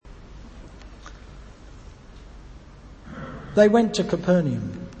they went to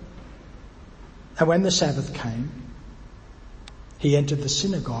Capernaum. And when the Sabbath came, he entered the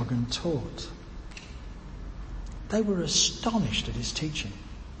synagogue and taught. They were astonished at his teaching,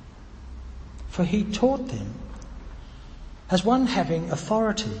 for he taught them as one having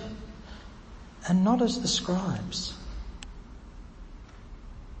authority and not as the scribes.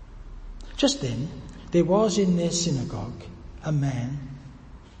 Just then, there was in their synagogue a man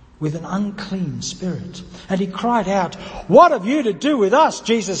with an unclean spirit, and he cried out, "What have you to do with us,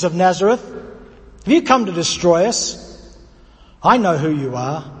 Jesus of Nazareth? Have you come to destroy us? I know who you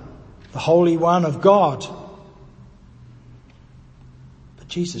are, the Holy One of God." But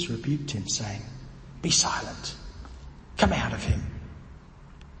Jesus rebuked him, saying, "Be silent. Come out of him."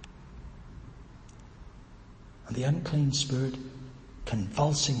 And the unclean spirit,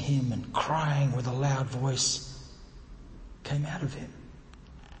 convulsing him and crying with a loud voice, came out of him.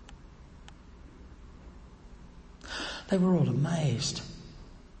 They were all amazed.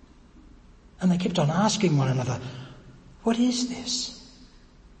 And they kept on asking one another, "What is this?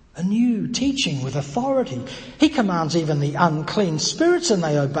 A new teaching with authority. He commands even the unclean spirits and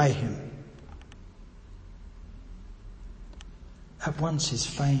they obey him." At once his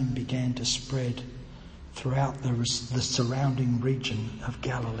fame began to spread throughout the surrounding region of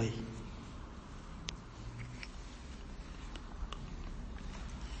Galilee.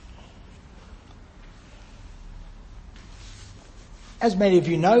 As many of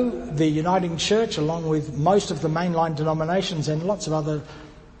you know, the Uniting Church, along with most of the mainline denominations and lots of other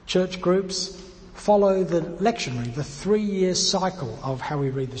church groups, follow the lectionary, the 3-year cycle of how we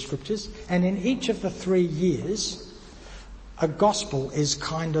read the scriptures. And in each of the 3 years, a gospel is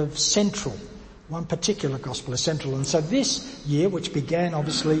kind of central. One particular gospel is central. And so this year, which began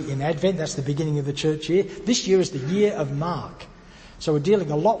obviously in Advent, that's the beginning of the church year, this year is the year of Mark. So we're dealing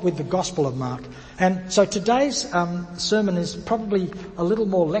a lot with the Gospel of Mark. And so today's sermon is probably a little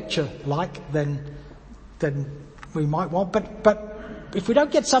more lecture-like than we might want. But if we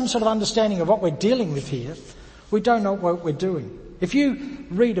don't get some sort of understanding of what we're dealing with here, we don't know what we're doing. If you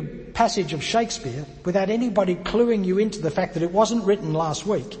read a passage of Shakespeare without anybody cluing you into the fact that it wasn't written last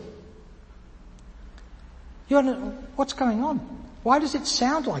week, you wonder, what's going on? Why does it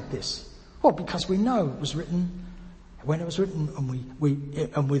sound like this? Well, because we know it was written when it was written,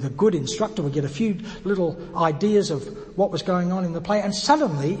 and with a good instructor, we get a few little ideas of what was going on in the play, and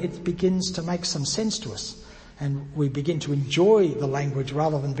suddenly it begins to make some sense to us, and we begin to enjoy the language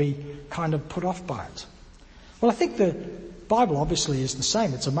rather than be kind of put off by it. Well, I think the Bible obviously is the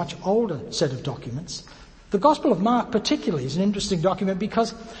same. It's a much older set of documents. The Gospel of Mark particularly is an interesting document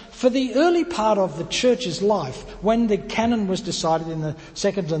because for the early part of the church's life, when the canon was decided in the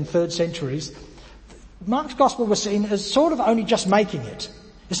 2nd and 3rd centuries, Mark's Gospel was seen as sort of only just making it.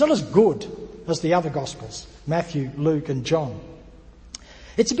 It's not as good as the other Gospels, Matthew, Luke and John.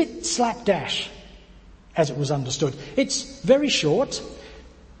 It's a bit slapdash, as it was understood. It's very short.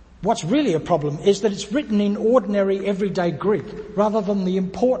 What's really a problem is that it's written in ordinary, everyday Greek, rather than the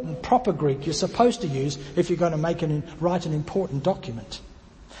important, proper Greek you're supposed to use if you're going to write an important document.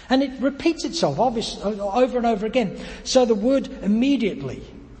 And it repeats itself over and over again. So the word immediately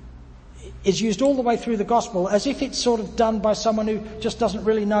is used all the way through the gospel as if it's sort of done by someone who just doesn't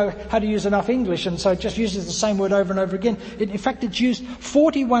really know how to use enough English and so just uses the same word over and over again. In fact, it's used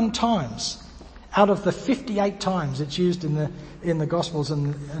 41 times out of the 58 times it's used in the Gospels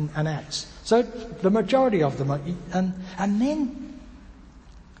and Acts. So the majority of them are, and then,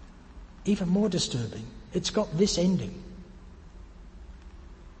 even more disturbing, it's got this ending.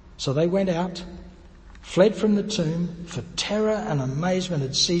 So they went out, fled from the tomb, for terror and amazement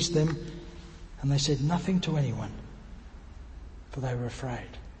had seized them, and they said nothing to anyone, for they were afraid.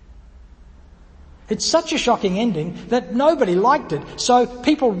 It's such a shocking ending that nobody liked it, so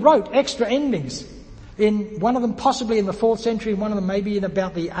people wrote extra endings. In one of them possibly in the 4th century, one of them maybe in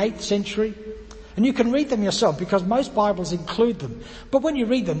about the 8th century. And you can read them yourself because most Bibles include them. But when you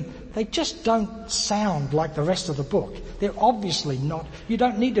read them, they just don't sound like the rest of the book. They're obviously not. You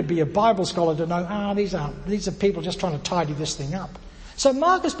don't need to be a Bible scholar to know, these are people just trying to tidy this thing up. So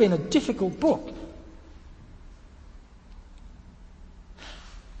Mark has been a difficult book.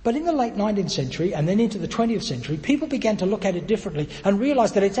 But in the late 19th century and then into the 20th century, people began to look at it differently and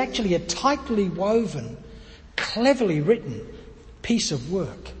realised that it's actually a tightly woven, cleverly written piece of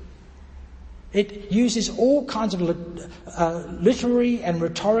work. It uses all kinds of literary and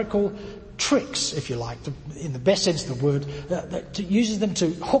rhetorical tricks, if you like, in the best sense of the word, that uses them to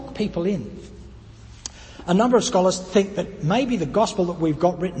hook people in. A number of scholars think that maybe the gospel that we've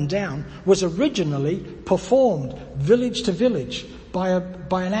got written down was originally performed village to village by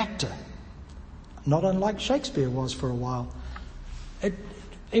an actor, not unlike Shakespeare was for a while.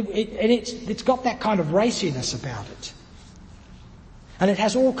 It's got that kind of raciness about it. And it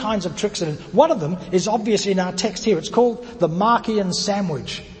has all kinds of tricks in it. One of them is obvious in our text here. It's called the Markian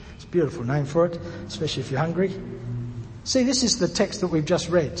sandwich. It's a beautiful name for it, especially if you're hungry. See, this is the text that we've just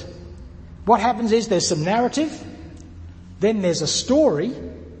read. What happens is there's some narrative, then there's a story,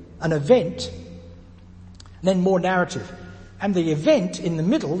 an event, then more narrative. And the event in the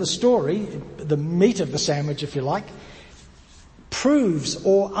middle, the story, the meat of the sandwich, if you like, proves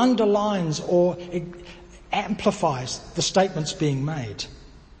or underlines or amplifies the statements being made.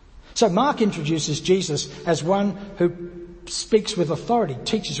 So Mark introduces Jesus as one who speaks with authority,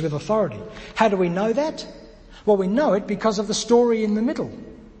 teaches with authority. How do we know that? Well, we know it because of the story in the middle.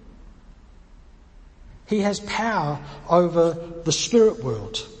 He has power over the spirit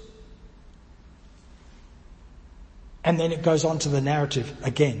world. And then it goes on to the narrative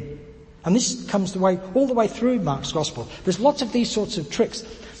again. And this comes all the way through Mark's Gospel. There's lots of these sorts of tricks.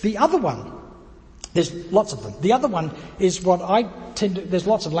 The other one, there's lots of them. The other one is what I tend to, there's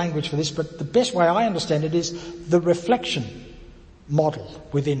lots of language for this, but the best way I understand it is the reflection model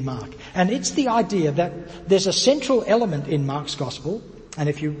within Mark. And it's the idea that there's a central element in Mark's Gospel. And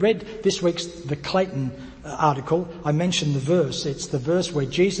if you read this week's the Clayton article, I mentioned the verse. It's the verse where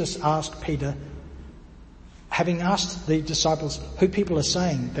Jesus asked Peter, having asked the disciples who people are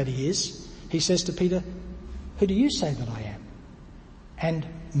saying that he is, he says to Peter, "Who do you say that I am?" And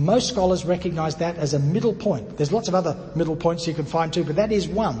most scholars recognize that as a middle point. There's lots of other middle points you can find too, but that is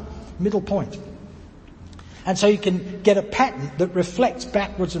one middle point. And so you can get a pattern that reflects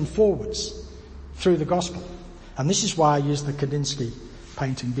backwards and forwards through the gospel. And this is why I use the Kandinsky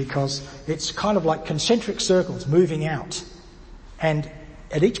painting, because it's kind of like concentric circles moving out. And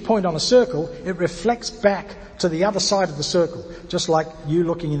at each point on a circle, it reflects back to the other side of the circle, just like you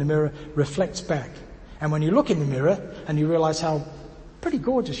looking in the mirror reflects back. And when you look in the mirror and you realize how pretty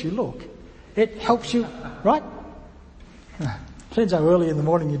gorgeous you look, it helps you, right? Depends how early in the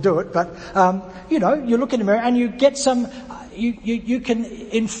morning you do it, but, you look in the mirror and you get you can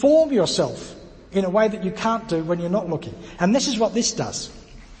inform yourself in a way that you can't do when you're not looking. And this is what this does.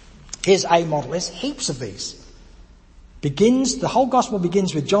 Here's a model. There's heaps of these. The whole gospel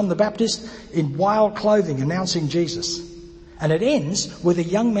begins with John the Baptist in wild clothing announcing Jesus. And it ends with a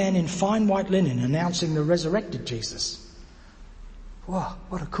young man in fine white linen announcing the resurrected Jesus. Wow,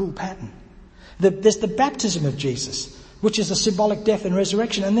 what a cool pattern. There's the baptism of Jesus, which is a symbolic death and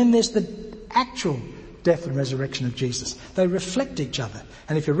resurrection. And then there's the actual death and resurrection of Jesus. They reflect each other.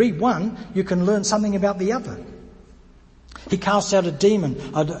 And if you read one, you can learn something about the other. He casts out a demon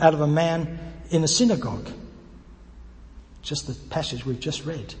out of a man in a synagogue. Just the passage we've just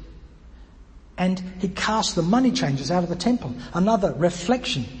read. And he casts the money changers out of the temple. Another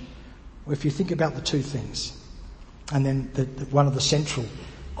reflection, if you think about the two things. And then one of the central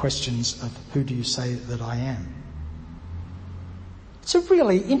questions of who do you say that I am? It's a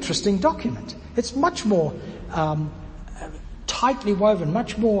really interesting document. It's much more tightly woven,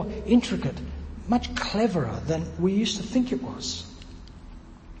 much more intricate, much cleverer than we used to think it was.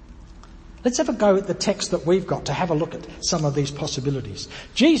 Let's have a go at the text that we've got to have a look at some of these possibilities.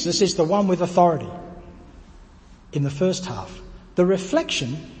 Jesus is the one with authority in the first half. The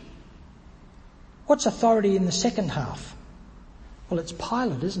reflection, what's authority in the second half? Well, it's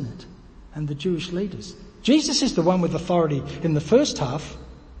Pilate, isn't it? And the Jewish leaders. Jesus is the one with authority in the first half.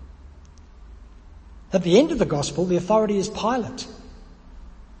 At the end of the gospel, the authority is Pilate.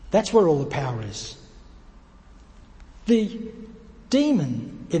 That's where all the power is. The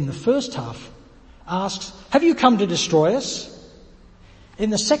demon in the first half asks, "Have you come to destroy us?" In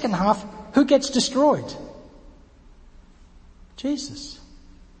the second half, who gets destroyed? Jesus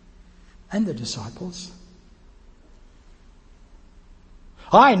and the disciples.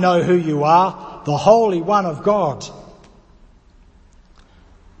 "I know who you are, the Holy One of God."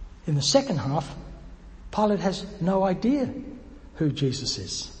 In the second half, Pilate has no idea who Jesus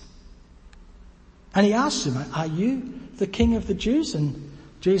is. And he asks him, "Are you the King of the Jews?" And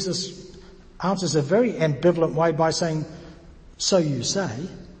Jesus answers a very ambivalent way by saying, "So you say,"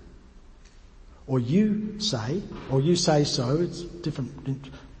 or "you say," or "you say so." It's different.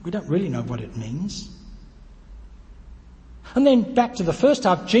 We don't really know what it means. And then back to the first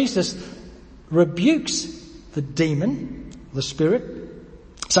half, Jesus rebukes the demon, the spirit,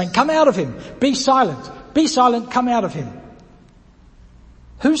 saying, "Come out of him. Be silent. Be silent. Come out of him."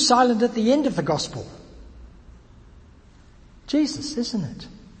 Who's silent at the end of the gospel? Jesus, isn't it?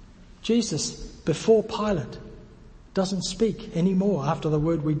 Jesus, before Pilate, doesn't speak anymore after the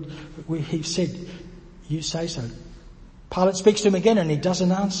word he said, "You say so." Pilate speaks to him again and he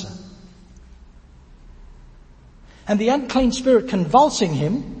doesn't answer. and the unclean spirit convulsing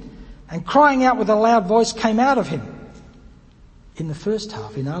him and crying out with a loud voice came out of him. In the first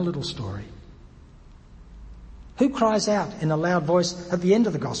half, in our little story, who cries out in a loud voice at the end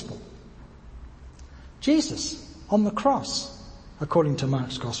of the gospel? Jesus on the cross, according to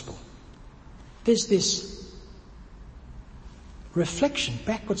Mark's gospel. There's this reflection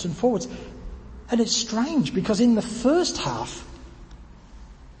backwards and forwards. And it's strange because in the first half,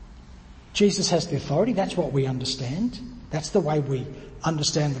 Jesus has the authority. That's what we understand. That's the way we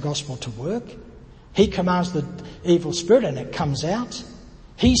understand the gospel to work. He commands the evil spirit and it comes out.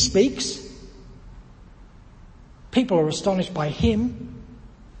 He speaks. People are astonished by him.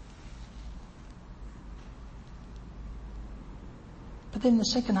 But then the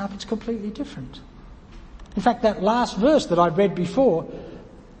second half, it's completely different. In fact, that last verse that I read before,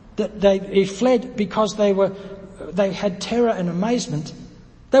 that he fled because they had terror and amazement.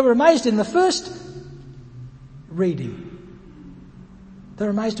 They were amazed in the first reading. They're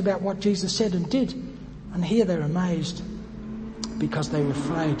amazed about what Jesus said and did. And here they're amazed because they were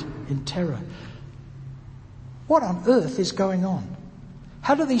afraid in terror. What on earth is going on?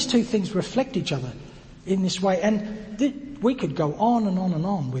 How do these two things reflect each other in this way? And we could go on and on and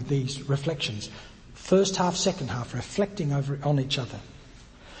on with these reflections. First half, second half, reflecting on each other.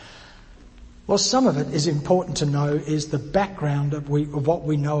 Well, some of it is important to know is the background of what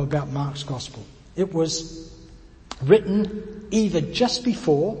we know about Mark's gospel. It was written either just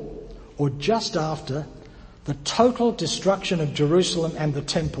before or just after the total destruction of Jerusalem and the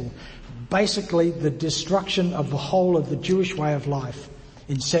temple. Basically, the destruction of the whole of the Jewish way of life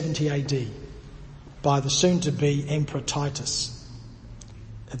in 70 AD by the soon-to-be Emperor Titus,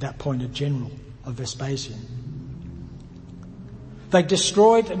 at that point a general of Vespasian. They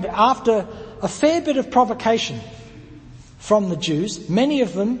destroyed, after a fair bit of provocation from the Jews, many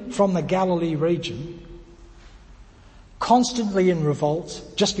of them from the Galilee region, constantly in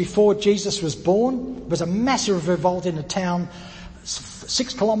revolt. Just before Jesus was born, there was a massive revolt in a town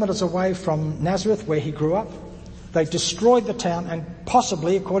 6 kilometres away from Nazareth, where he grew up. They destroyed the town and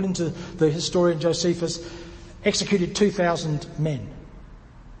possibly, according to the historian Josephus, executed 2,000 men.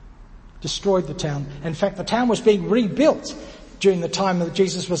 Destroyed the town. In fact, the town was being rebuilt during the time that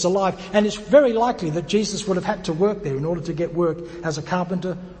Jesus was alive, and it's very likely that Jesus would have had to work there in order to get work as a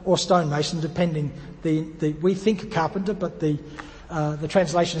carpenter or stonemason, depending. We think a carpenter, but the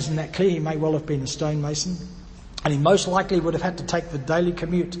translation isn't that clear. He may well have been a stonemason, and he most likely would have had to take the daily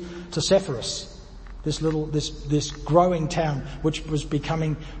commute to Sepphoris, this growing town, which was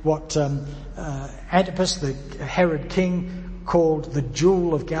becoming what Antipas, the Herod king, called the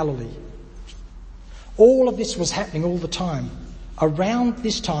jewel of Galilee. All of this was happening all the time. Around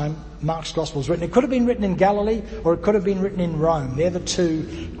this time, Mark's gospel was written. It could have been written in Galilee or it could have been written in Rome. They're the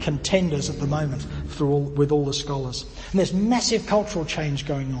two contenders at the moment with all the scholars. And there's massive cultural change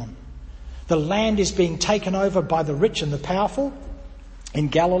going on. The land is being taken over by the rich and the powerful in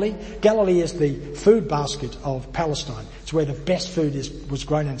Galilee. Galilee is the food basket of Palestine. It's where the best food was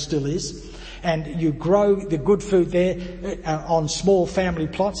grown and still is. And you grow the good food there on small family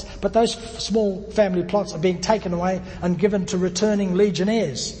plots, but those small family plots are being taken away and given to returning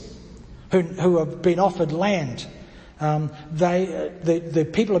legionnaires who have been offered land. The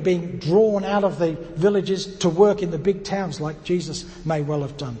people are being drawn out of the villages to work in the big towns like Jesus may well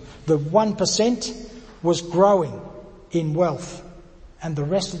have done. The 1% was growing in wealth and the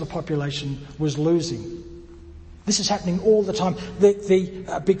rest of the population was losing. This is happening all the time.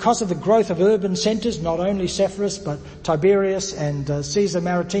 Because of the growth of urban centres, not only Sepphoris, but Tiberias and Caesar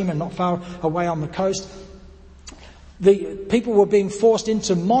Maritima, not far away on the coast, the people were being forced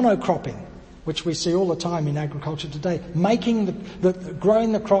into monocropping, which we see all the time in agriculture today,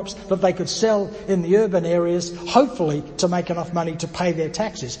 growing the crops that they could sell in the urban areas, hopefully to make enough money to pay their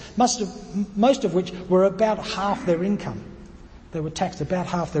taxes, most of which were about half their income. They were taxed about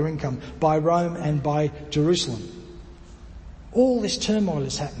half their income by Rome and by Jerusalem. All this turmoil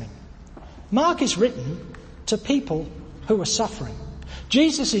is happening. Mark is written to people who are suffering.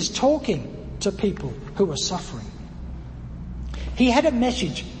 Jesus is talking to people who are suffering. He had a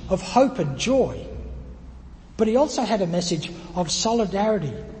message of hope and joy, but he also had a message of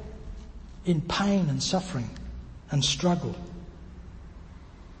solidarity in pain and suffering and struggle.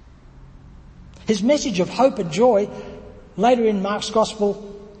 His message of hope and joy, later in Mark's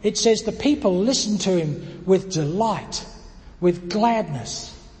gospel, it says the people listened to him with delight, with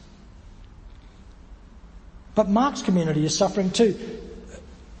gladness. But Mark's community is suffering too,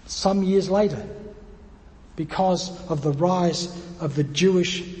 some years later, because of the rise of the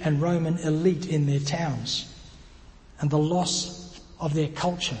Jewish and Roman elite in their towns and the loss of their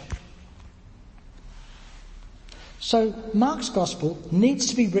culture. So Mark's gospel needs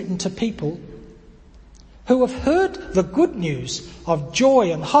to be written to people who have heard the good news of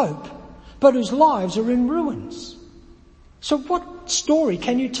joy and hope, but whose lives are in ruins. So what story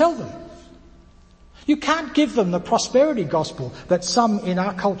can you tell them? You can't give them the prosperity gospel that some in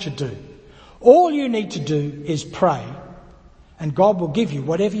our culture do. All you need to do is pray, and God will give you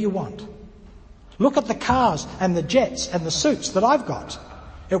whatever you want. Look at the cars and the jets and the suits that I've got.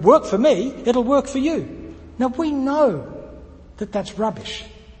 It worked for me, it'll work for you. Now we know that that's rubbish.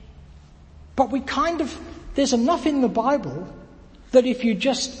 But there's enough in the Bible that if you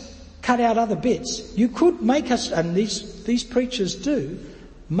just cut out other bits, you could make us, and these preachers do,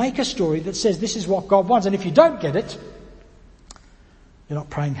 make a story that says this is what God wants. And if you don't get it, you're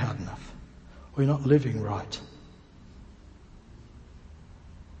not praying hard enough, or you're not living right.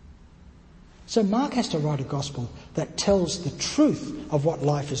 So Mark has to write a gospel that tells the truth of what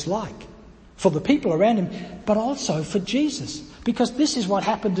life is like for the people around him, but also for Jesus. Because this is what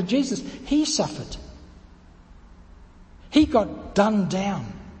happened to Jesus. He suffered. He got done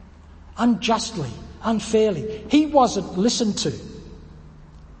down unjustly, unfairly. He wasn't listened to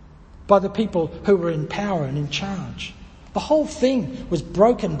by the people who were in power and in charge. The whole thing was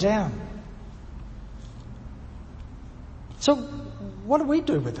broken down. So what do we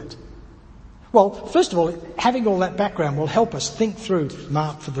do with it? Well, first of all, having all that background will help us think through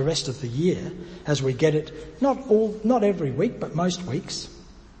Mark for the rest of the year as we get it, not every week, but most weeks.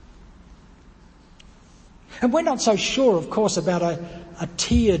 And we're not so sure, of course, about a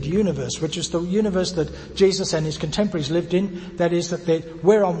tiered universe, which is the universe that Jesus and his contemporaries lived in. That is that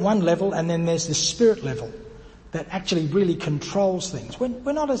we're on one level and then there's the spirit level that actually really controls things.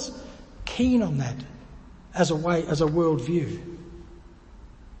 We're not as keen on that as a worldview.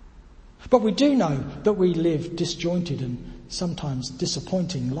 But we do know that we live disjointed and sometimes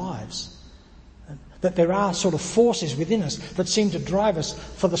disappointing lives. That there are sort of forces within us that seem to drive us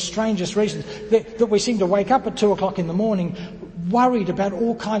for the strangest reasons. That we seem to wake up at 2:00 in the morning worried about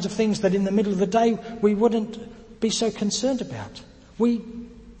all kinds of things that in the middle of the day we wouldn't be so concerned about.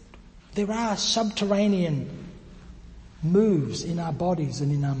 There are subterranean moves in our bodies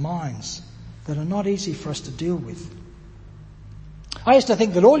and in our minds that are not easy for us to deal with. I used to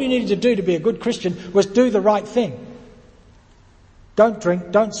think that all you needed to do to be a good Christian was do the right thing. Don't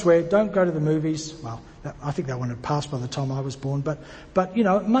drink, don't swear, don't go to the movies. Well, I think that one had passed by the time I was born, but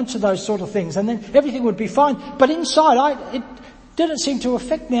much of those sort of things, and then everything would be fine. But inside, it didn't seem to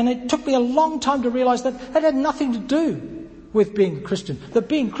affect me, and it took me a long time to realise that had nothing to do with being a Christian. That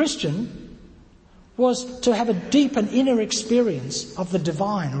being Christian was to have a deep and inner experience of the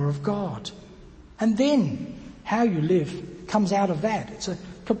divine or of God. And then how you live comes out of that. It's a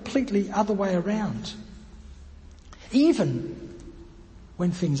completely other way around. Even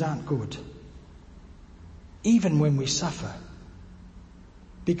when things aren't good. Even when we suffer.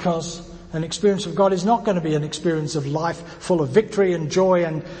 Because an experience of God is not going to be an experience of life full of victory and joy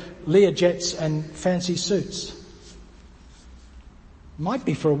and Learjets and fancy suits. Might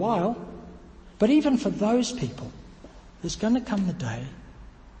be for a while, but even for those people, there's going to come the day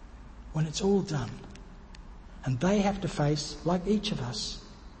when it's all done. And they have to face, like each of us,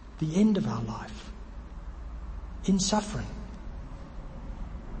 the end of our life in suffering.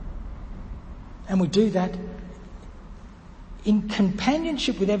 And we do that in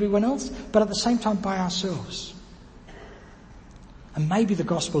companionship with everyone else, but at the same time by ourselves. And maybe the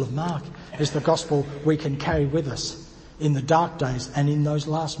Gospel of Mark is the gospel we can carry with us in the dark days and in those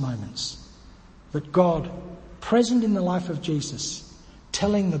last moments. That God, present in the life of Jesus,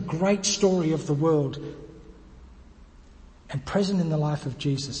 telling the great story of the world, and present in the life of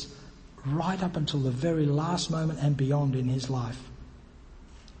Jesus, right up until the very last moment and beyond in his life,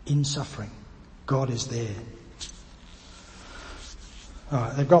 in suffering. God is there. All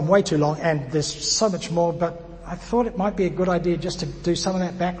right, they've gone way too long and there's so much more, but I thought it might be a good idea just to do some of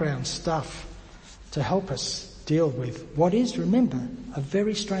that background stuff to help us deal with what is, remember, a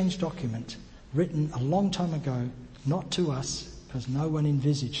very strange document written a long time ago, not to us, because no one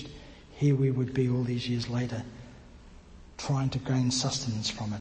envisaged here we would be all these years later trying to gain sustenance from it.